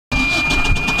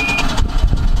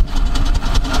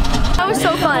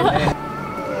fun.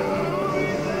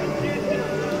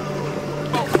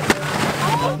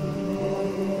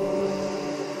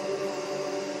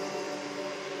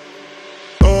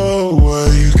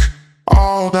 Awake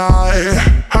all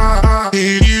night, I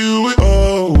need you.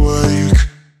 Awake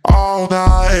all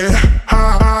night,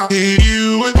 I need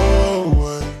you. Awake all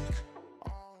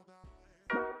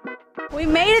night. We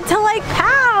made it to Lake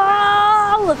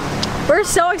Powell! We're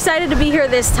so excited to be here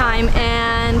this time,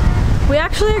 and we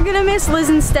actually are gonna miss Liz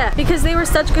and Steph because they were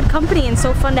such good company and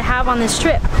so fun to have on this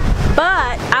trip.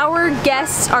 But our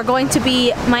guests are going to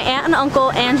be my aunt and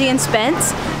uncle, Angie and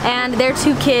Spence, and their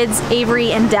two kids, Avarie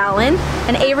and Dallon.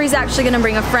 And Averie's actually gonna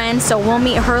bring a friend, so we'll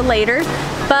meet her later.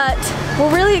 But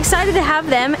we're really excited to have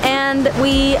them, and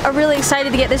we are really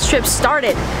excited to get this trip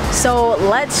started. So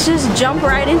let's just jump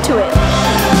right into it.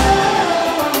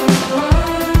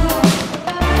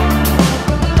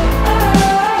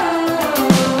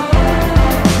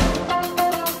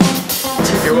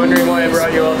 You're wondering why I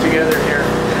brought you all together here.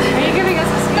 Are you giving us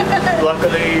a scoop?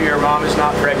 Luckily, your mom is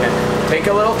not pregnant. Take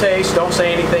a little taste, don't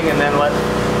say anything, and then let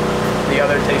the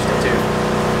other taste it too.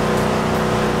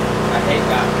 I hate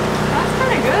that. That's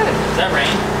kind of good. Does that rain?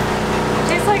 It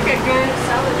tastes like a good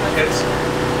salad. It's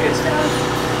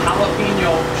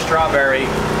jalapeno strawberry.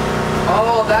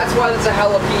 Oh, that's why it's a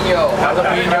jalapeno.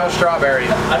 Jalapeno strawberry.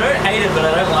 I don't hate it, but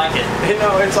I don't like it. You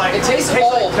know, it's like It tastes like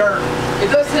old. dirt. It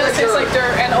does taste like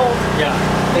dirt and old. Yeah.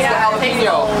 It's the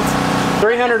jalapeno.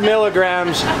 300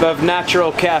 milligrams of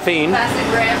natural caffeine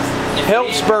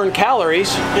helps burn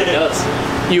calories. It does.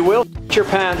 You will your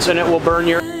pants and it will burn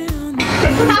your.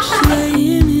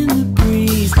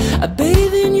 I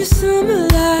bathe in your summer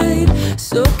light,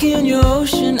 soak in your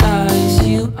ocean eyes.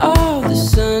 You are the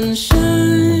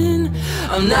sunshine.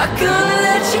 I'm not gonna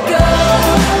let you go.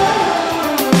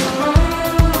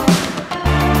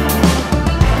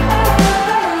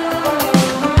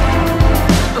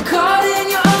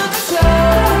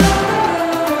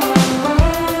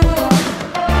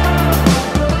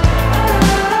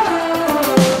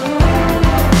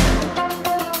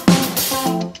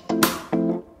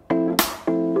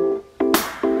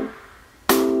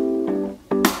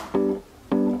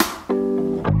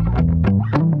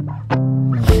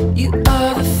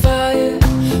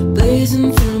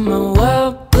 Through my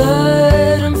wild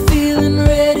blood, I'm feeling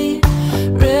ready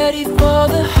for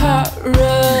the hot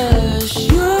rush.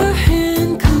 Your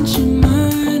hand clenching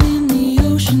mine in the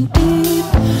ocean deep.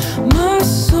 My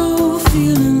soul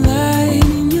feeling light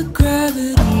in your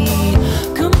gravity.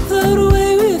 Come float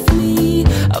away with me,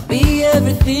 I'll be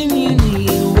everything you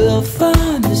need. We'll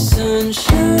find the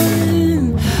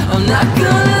sunshine. I'm not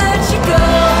gonna let you go.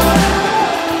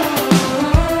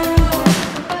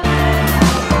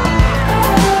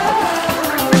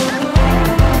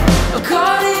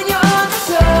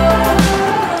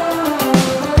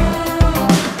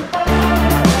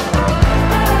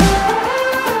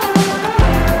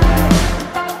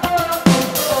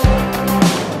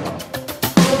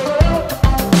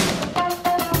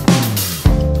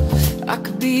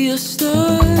 A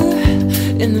star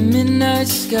in the midnight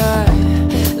sky.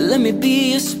 Let me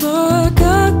be a spark.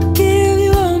 I'll give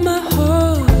you all my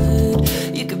heart.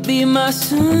 You could be my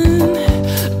sun,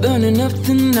 burning up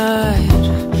the night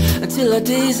until our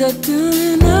days are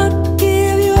done. I'll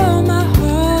give you all my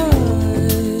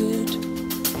heart.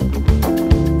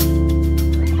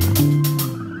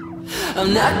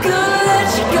 I'm not gonna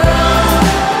let you go.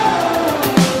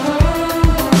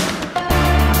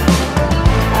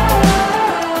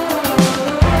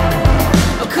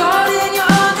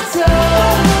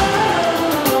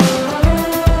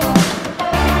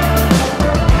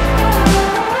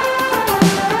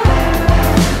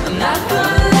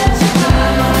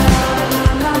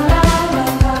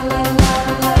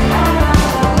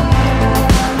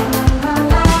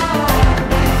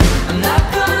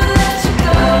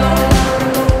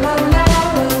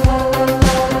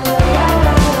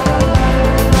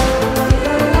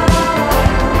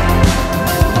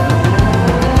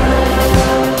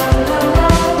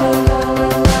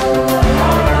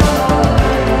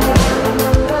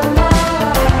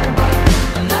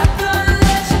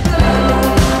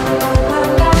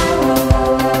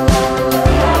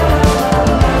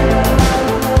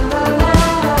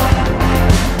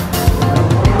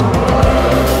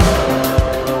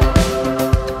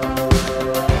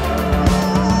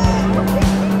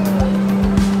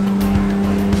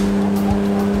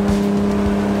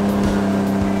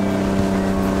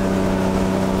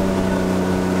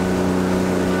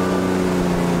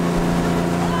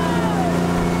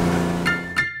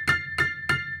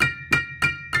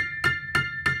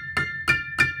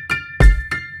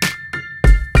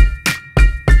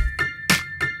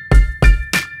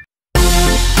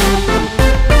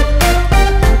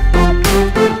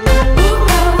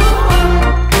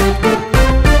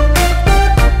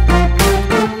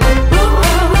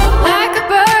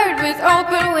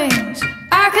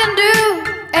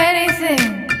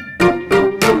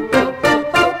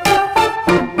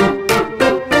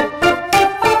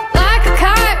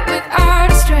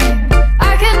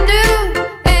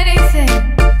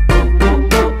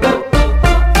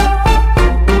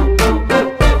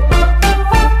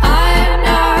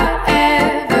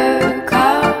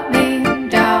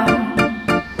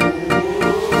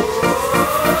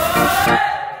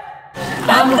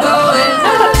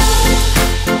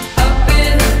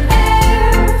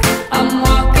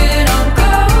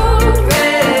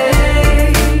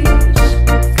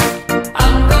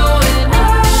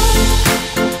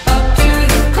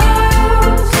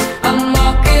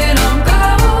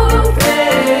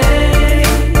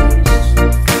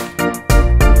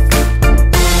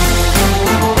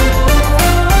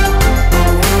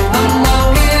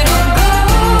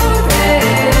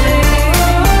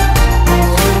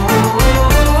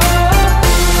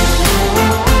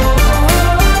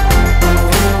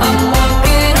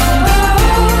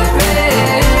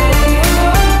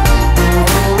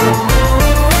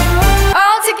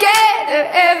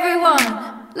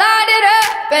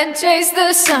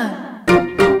 the sun.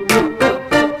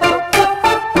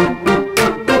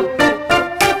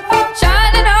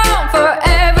 Shining on for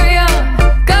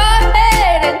everyone. Go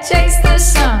ahead and chase the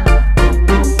sun.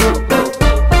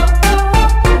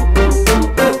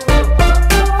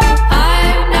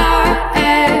 I'm not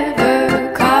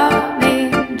ever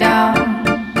coming down.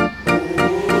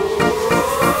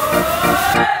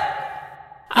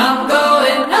 I'm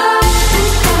going up,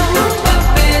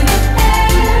 up in the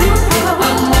air.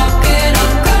 I'm walking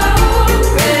on gold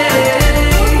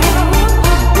rays.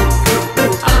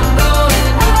 I'm going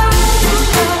up,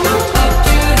 up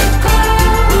to the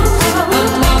clouds.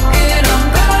 I'm walking on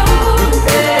gold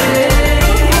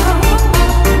rays.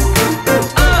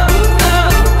 I'm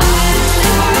not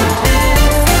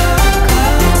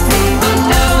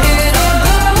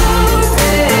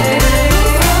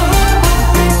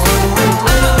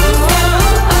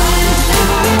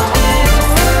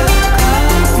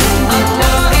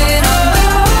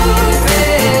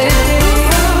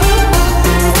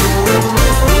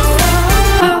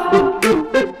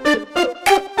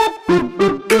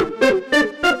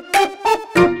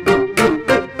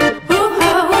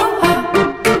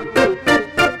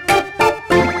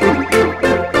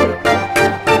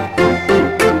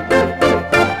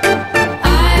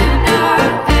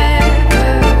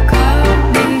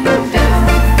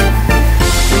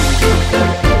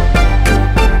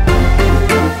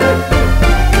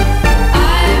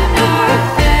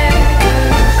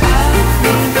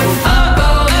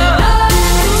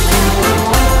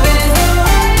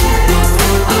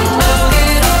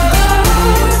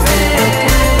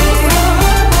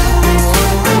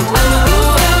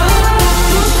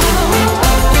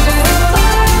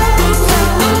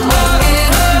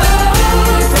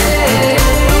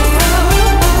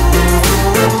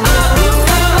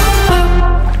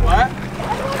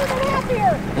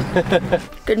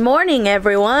Good morning,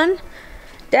 everyone.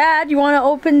 Dad, you want to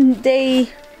open day?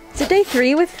 Is it day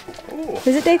 3 with? Ooh.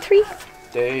 Is it day 3?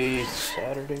 Day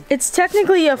Saturday. It's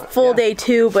technically a full day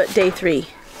 2, but day 3,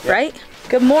 right?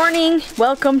 Good morning.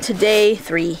 Welcome to day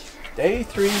 3. Day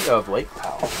 3 of Lake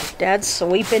Powell. Dad's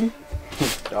sweeping,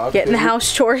 Dog getting the food.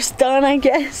 house chores done, I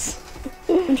guess.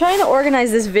 I'm trying to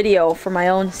organize this video for my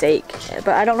own sake, but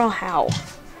I don't know how.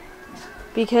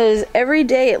 Because every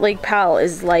day at Lake Powell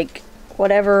is like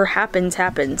whatever happens,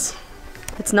 happens.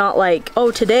 It's not like,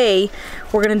 oh, today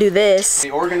we're gonna do this.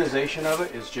 The organization of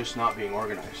it is just not being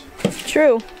organized.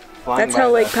 True. Flying That's by how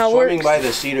the- Lake Powell swimming works. by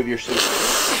the seat of your seat.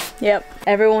 Yep.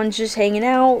 Everyone's just hanging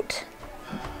out.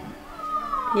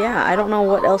 Yeah, I don't know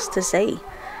what else to say.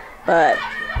 But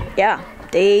yeah,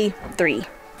 day 3.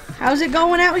 How's it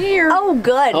going out here? Oh,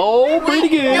 good. Oh, pretty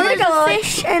good. There was a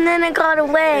fish and then it got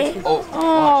away. Oh,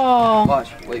 Oh. watch.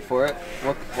 Wait for it.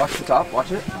 Look, watch the top.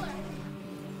 Watch it.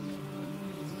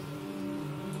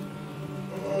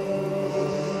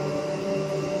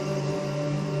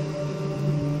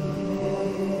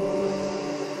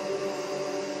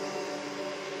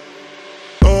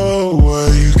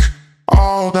 Awake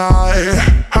all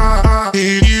night, I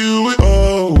need you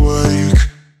awake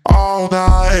all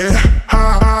night,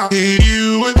 I need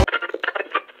you.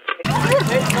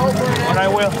 And I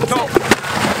will. Go.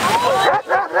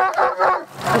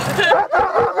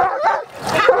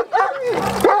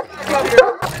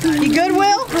 You good,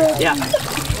 Will? Yeah.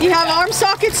 You have arm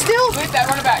sockets still? Wait that,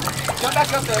 run it back. Jump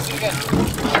back up there. Let's do it again.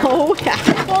 Oh yeah.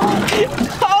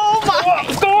 Oh my.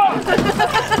 Go on.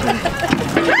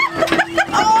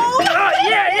 Oh.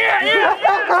 Yeah.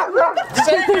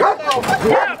 Save yourself.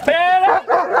 Yeah, man.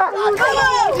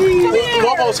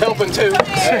 Lobo's helping too.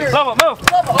 Lobo, move.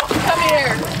 Lobo, come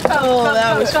here. Oh,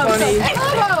 that was funny.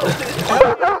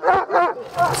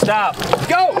 Stop.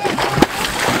 Go.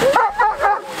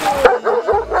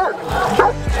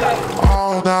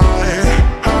 All night,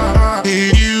 I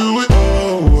need you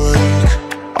awake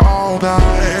all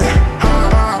night,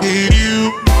 I need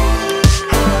you.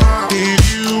 I need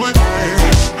you awake,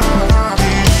 I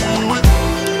need you awake,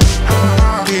 I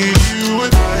need you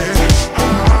awake,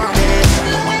 I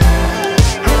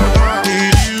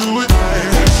need you awake,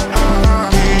 I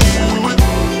need you awake,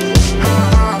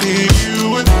 I need you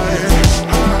awake,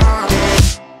 I need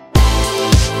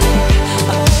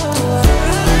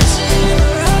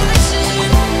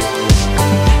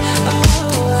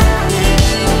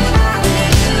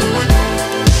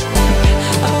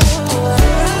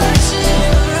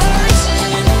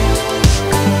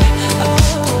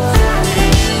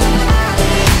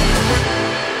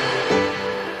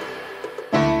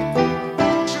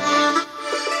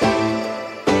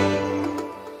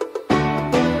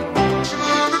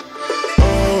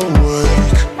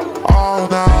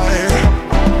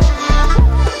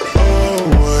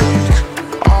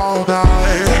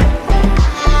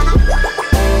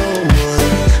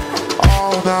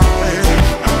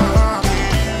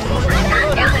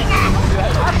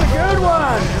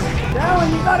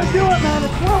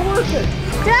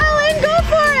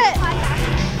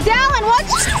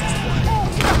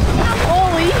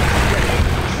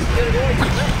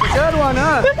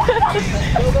Go!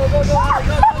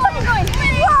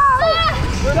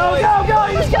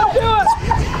 You just gotta do it!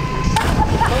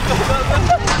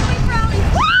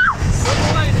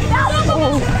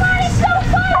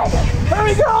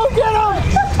 Hurry, go! Get him!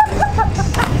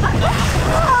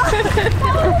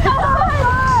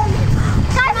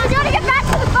 Guys, we gotta get back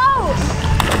to the boat!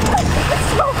 It's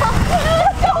so fun!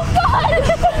 It's so fun!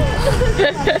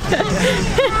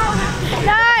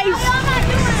 Nice! I'm not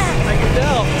doing it! I can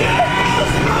tell.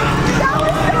 That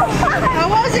was so fun! How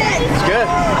was it? It's good.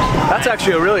 That's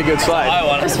actually a really good slide.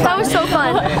 That was so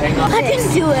fun. I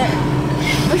didn't do it.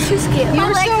 I was too scared. You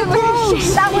were so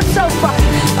close. That was so fun.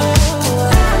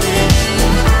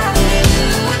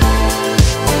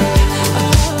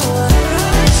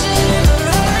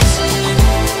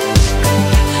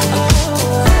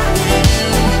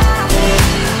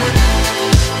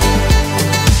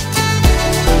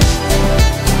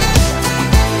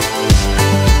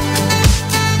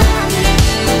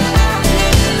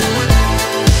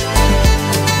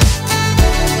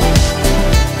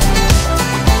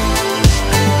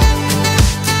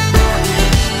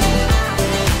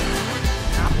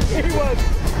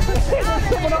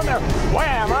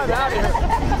 Wham! I'm out of here.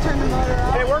 Turn the motor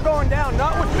off. Hey, we're going down.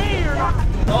 Not with me or not.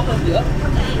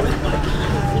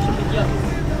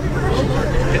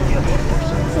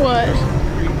 What?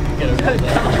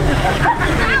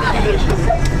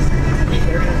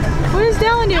 What is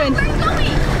Dallon doing?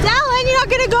 Dallon, you're not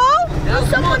gonna go? There's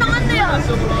someone on there.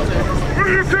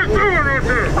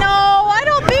 No, I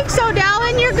don't think so,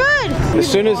 Dallon. You're good. As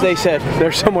soon as they said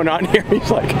there's someone on here, he's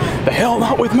like, the hell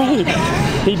not with me.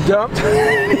 He dumped.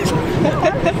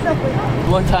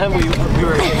 One time we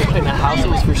were in a house that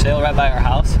was for sale right by our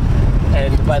house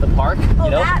and by the park, you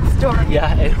know? That story.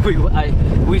 Yeah,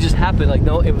 and we just happened, like,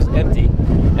 no, it was empty.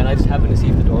 And I just happened to see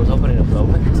if the door was open and it was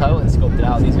open. So I went and scoped it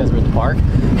out and these guys were in the park.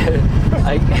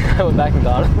 I went back and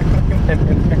got them.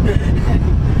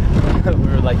 We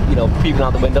were like, you know, peeping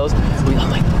out the windows. I'm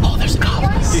like, oh, there's a cop.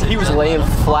 Dude, he was laying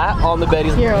flat on the bed.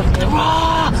 He's like,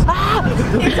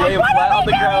 he's laying flat on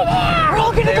the ground. We're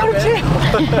all gonna go to jail.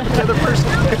 The person.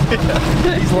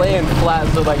 He's laying flat,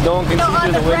 so like no one can see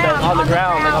through the window. On the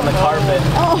ground, like on the carpet.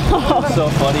 Oh, it's so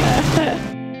funny.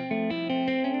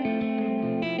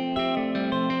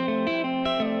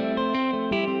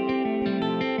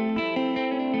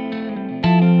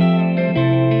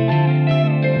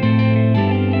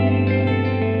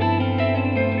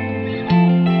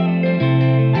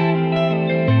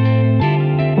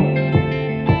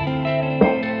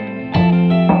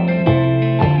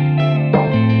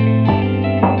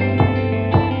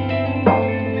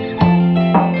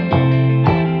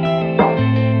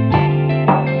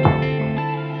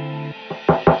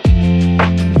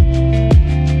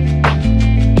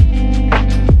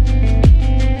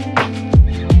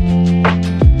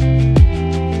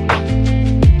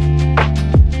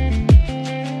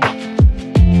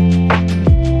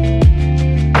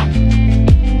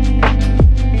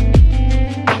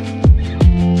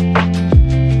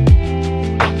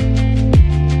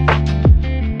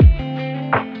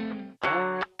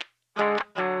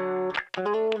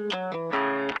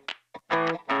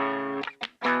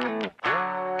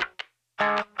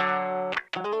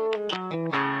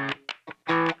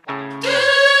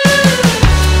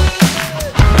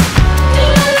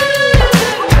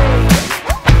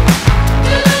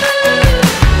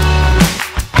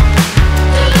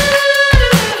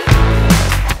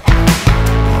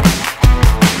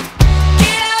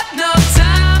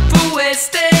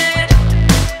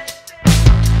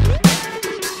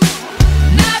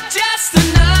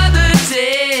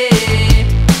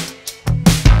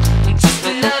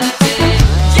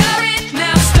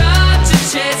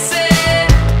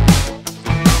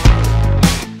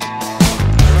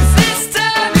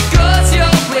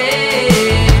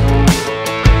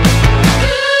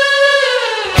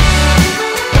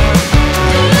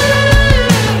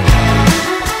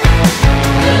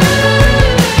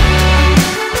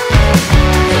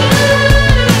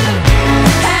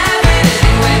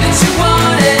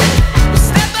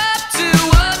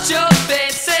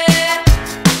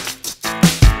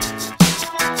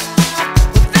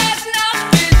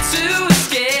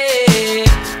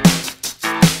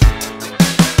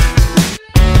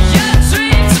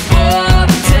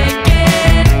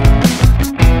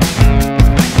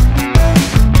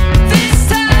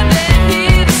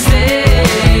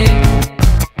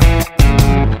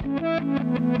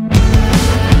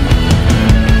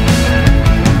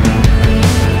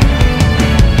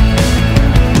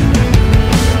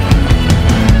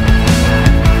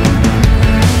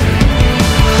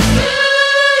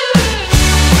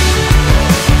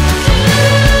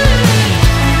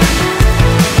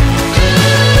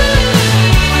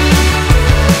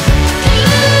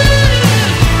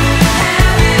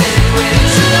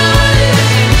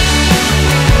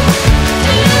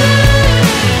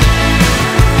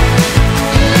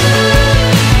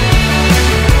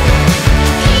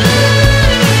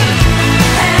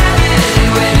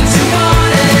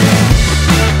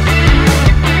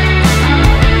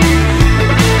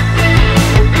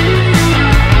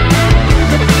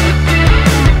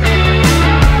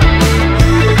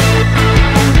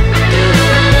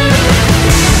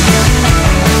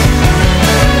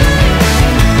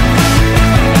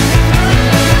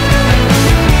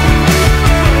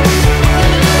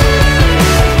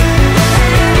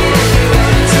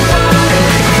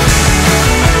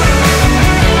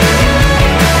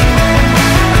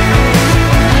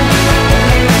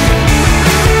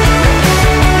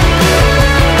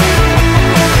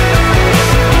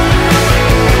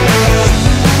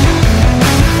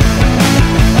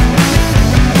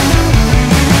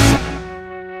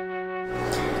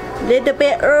 little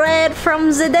bit red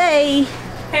from the day.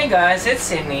 Hey guys, it's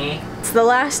Sydney. It's the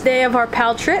last day of our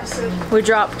PAL trip. We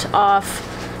dropped off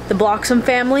the Bloxham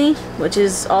family, which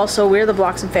is also, we're the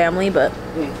Bloxham family, but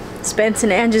Spence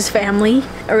and Angie's family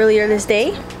earlier this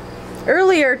day.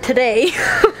 Earlier today.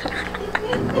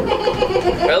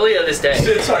 Earlier this day.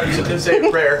 It's hard to say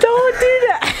a prayer. Don't do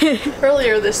that.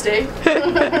 Earlier this day.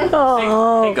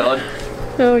 Oh. Thank God.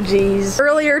 Oh geez.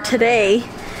 Earlier today,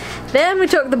 then we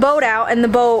took the boat out and the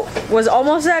boat was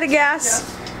almost out of gas,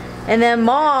 and then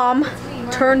Mom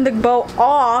turned the boat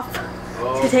off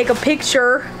to take a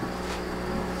picture.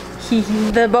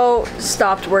 The boat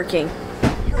stopped working.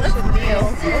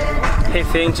 He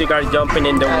thinks you guys jumping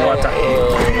in the water.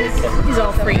 He's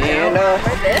all freaked out.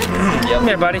 Come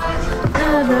here, buddy.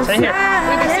 Stay here.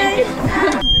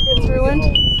 It's ruined.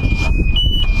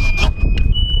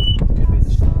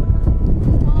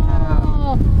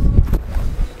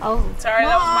 Oh. Sorry,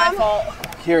 that was my fault.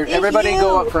 Here, everybody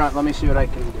go up front. Let me see what I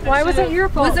can do. Why was it your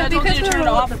fault? Was it because you turned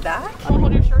off the back? I'll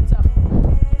hold your shirts up.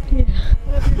 Yeah.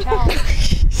 Put up your towel.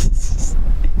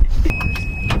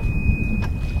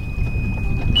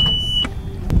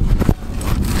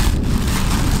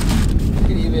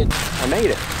 I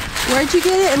made it. Where'd you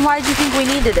get it and why did you think we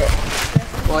needed it?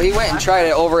 Well, he went and tried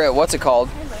it over at what's it called?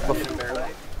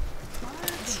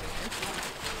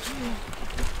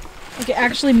 Like it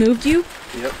actually moved you?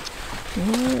 Yep.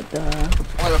 What the?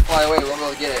 I'm gonna fly away. We won't be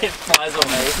able to get it. It flies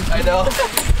away. I know.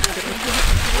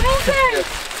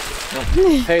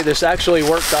 Hey, this actually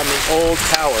worked on the old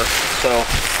tower. So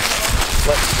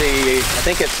let's see. I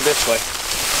think it's this way.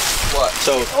 What?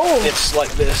 So it's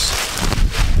like this.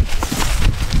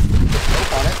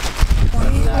 On it.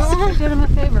 Did him a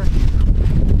favor.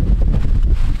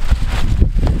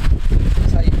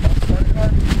 That's how you start a car?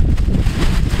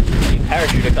 You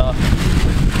parachute it off. See,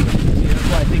 that's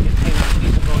why I think it hangs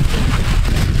people going through.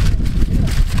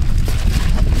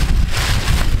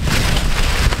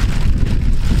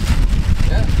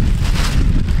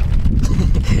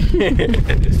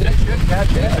 It should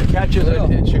catch it. If it catches it,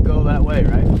 it should go that way,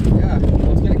 right? Yeah.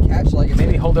 Well, it's gonna catch like it's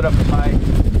Maybe hold it up high.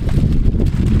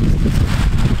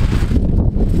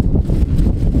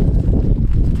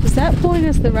 Is that pulling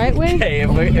us the right way? Hey,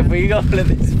 if we go at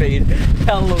this speed,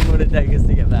 how long would it take us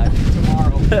to get back?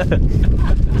 Tomorrow. This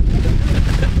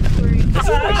is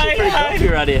actually pretty comfy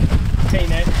right here. Hey,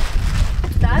 Ned.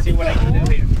 See what I can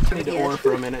do here. I need to oar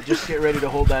for a minute. Just get ready to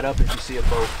hold that up if you see a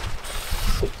boat.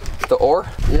 the oar.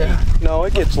 Yeah. No,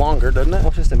 it gets longer, doesn't it? Well,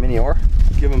 it's just a mini oar.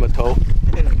 Give him a tow.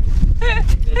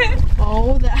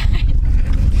 Oh,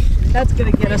 that's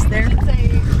gonna get us there.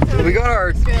 We got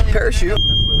our parachute.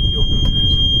 That's where the fuel filter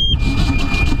is.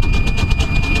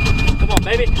 Come on,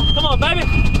 baby. Come on, baby.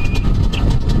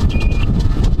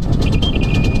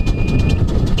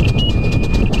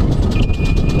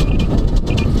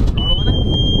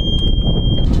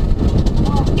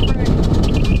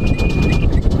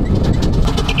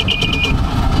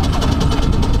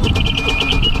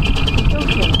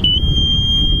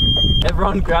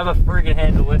 Everyone grab a friggin'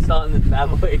 handle, we're starting this bad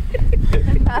boy.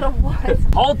 No matter what.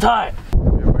 Hold tight!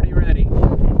 Everybody ready?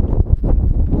 Ready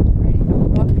to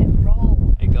rock and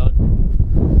roll. Hey, God. Oh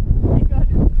my God.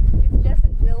 It's just a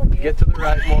will here. Get to the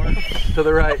right more. To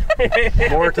the right.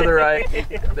 More to the right.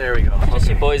 There we go. Just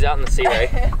you boys out in the sea, right?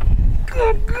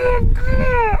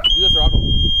 Do the throttle.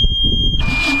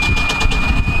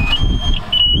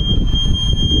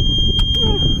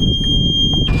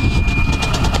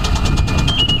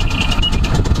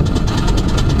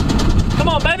 Come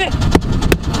on, baby!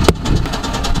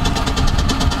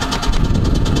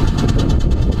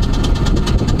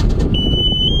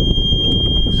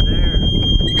 It's there.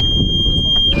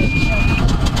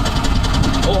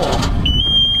 Oh!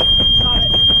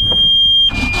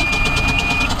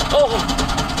 Oh!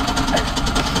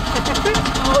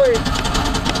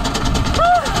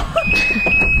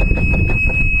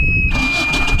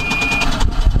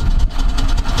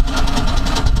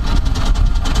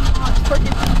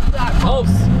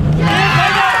 Close!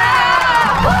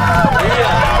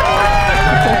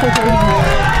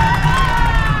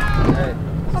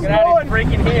 Get out of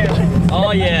freaking here.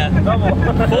 Oh yeah!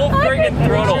 Full friggin'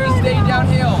 throttle! Stay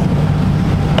downhill.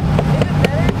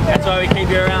 That's why we keep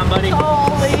you around, buddy. Yeah,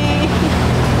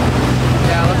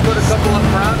 let's put a couple up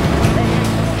front.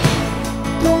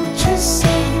 Don't you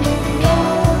say me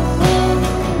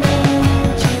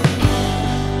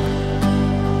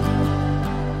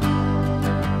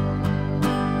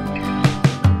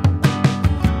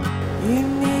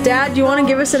Dad, do you want to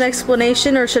give us an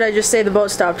explanation, or should I just say the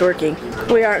boat stopped working?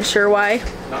 We aren't sure why.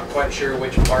 Not quite sure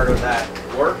which part of that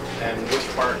worked and which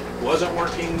part wasn't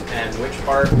working and which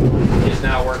part is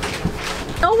now working.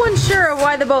 No one's sure of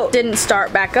why the boat didn't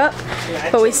start back up,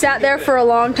 but we sat there for a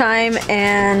long time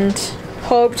and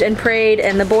hoped and prayed,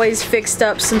 and the boys fixed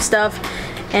up some stuff,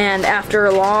 and after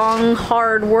a long,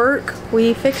 hard work,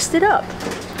 we fixed it up.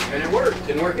 And it worked,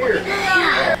 and we're here.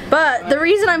 But the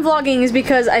reason I'm vlogging is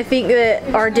because I think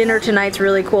that our dinner tonight's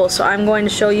really cool, so I'm going to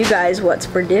show you guys what's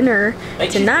for dinner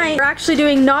tonight. We're actually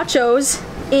doing nachos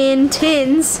in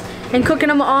tins and cooking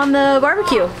them on the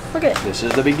barbecue. Look at it. This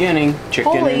is the beginning.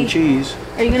 Chicken Holy. and cheese.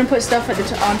 Are you gonna put stuff at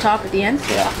the on top at the end?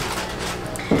 Yeah.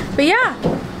 But yeah,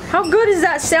 how good does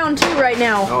that sound too right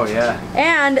now? Oh yeah.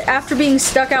 And after being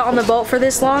stuck out on the boat for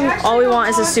this long, all we want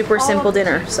is a super simple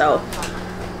dinner, so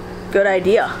good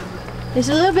idea. It's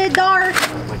a little bit dark.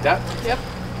 Like that? Yep.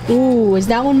 Ooh, is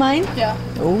that one mine? Yeah.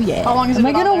 Oh yeah. How long is it Am I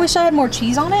been on gonna there? wish I had more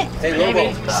cheese on it? Hey,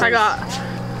 Maybe. Lobo. I got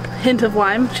hint of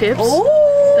lime chips.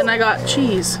 Oh. Then I got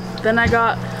cheese. Then I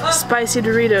got spicy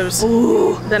Doritos.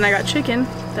 Ooh. Then I got chicken.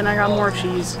 Then I got more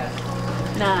cheese.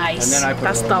 Nice. And then I put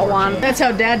That's a the little more one. cheese. That's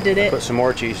how Dad did it. Put some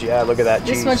more cheese. Yeah, look at that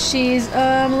This cheese. much cheese,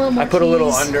 a little more I put a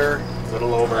little cheese. under, a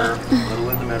little over, a little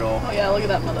in the middle. Oh yeah, look at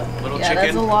that mother. Little Yeah, chicken,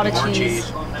 that's a lot of more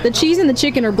cheese. The cheese and the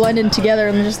chicken are blended together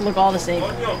and they just look all the same.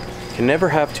 Can never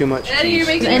have too much Eddie, you're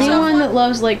cheese. making Anyone that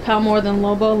loves Lake Powell more than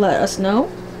Lobo, let us know.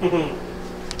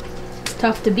 It's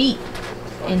tough to beat.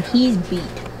 And he's beat.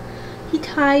 You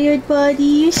tired, buddy?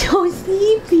 You're so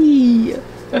sleepy.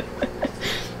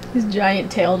 His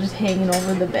giant tail just hanging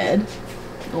over the bed.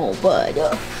 Oh, bud.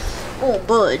 Oh,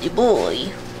 buddy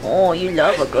boy. Oh, you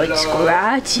love a good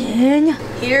scratching.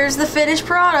 Here's the finished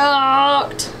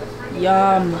product.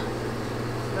 Yum.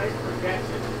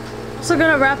 Also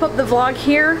gonna wrap up the vlog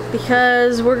here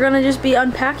because we're gonna just be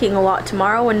unpacking a lot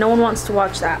tomorrow and no one wants to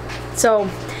watch that. So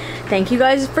thank you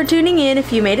guys for tuning in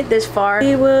if you made it this far.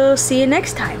 We will see you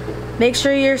next time. Make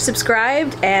sure you're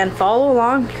subscribed and follow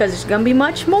along because there's gonna be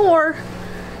much more.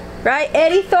 Right,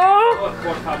 Eddie Thor? Por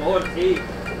favor, sí.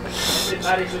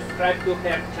 Everybody subscribe to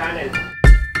her channel.